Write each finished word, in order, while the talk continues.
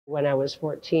When I was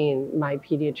 14, my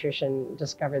pediatrician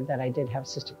discovered that I did have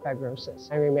cystic fibrosis.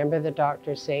 I remember the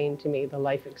doctor saying to me, the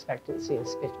life expectancy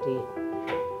is 15.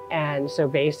 And so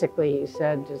basically he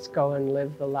said, just go and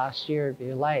live the last year of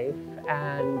your life.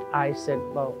 And I said,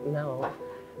 well, no,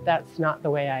 that's not the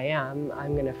way I am.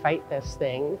 I'm going to fight this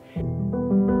thing.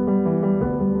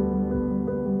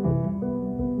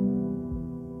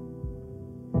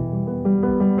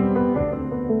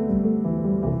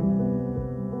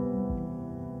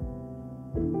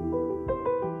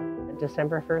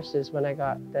 December 1st is when I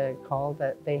got the call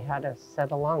that they had a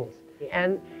set of lungs.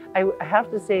 And I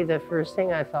have to say the first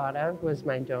thing I thought of was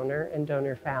my donor and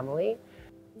donor family,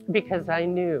 because I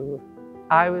knew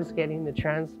I was getting the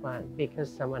transplant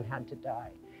because someone had to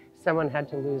die. Someone had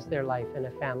to lose their life and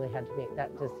a family had to make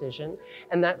that decision.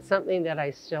 And that's something that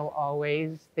I still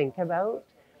always think about.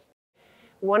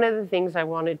 One of the things I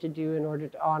wanted to do in order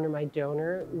to honor my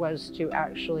donor was to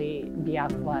actually be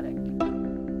athletic.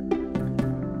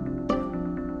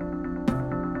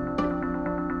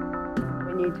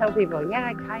 You tell people, yeah,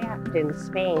 I kayaked in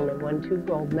Spain and won 2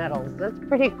 gold medals. That's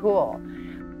pretty cool.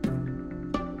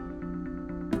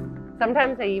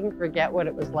 Sometimes I even forget what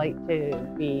it was like to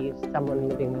be someone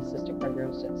living with cystic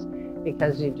fibrosis,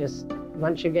 because you just,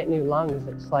 once you get new lungs,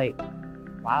 it's like,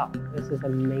 wow, this is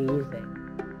amazing.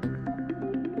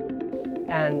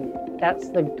 And that's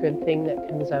the good thing that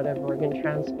comes out of organ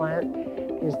transplant,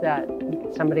 is that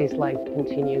somebody's life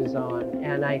continues on.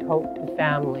 And I hope the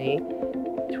family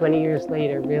 20 years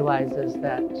later realizes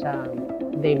that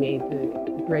they made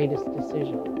the greatest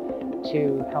decision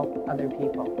to help other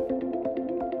people.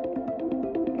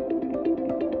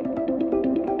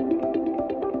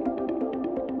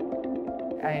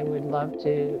 I would love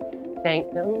to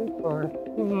thank them for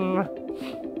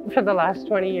the last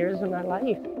 20 years of my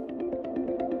life.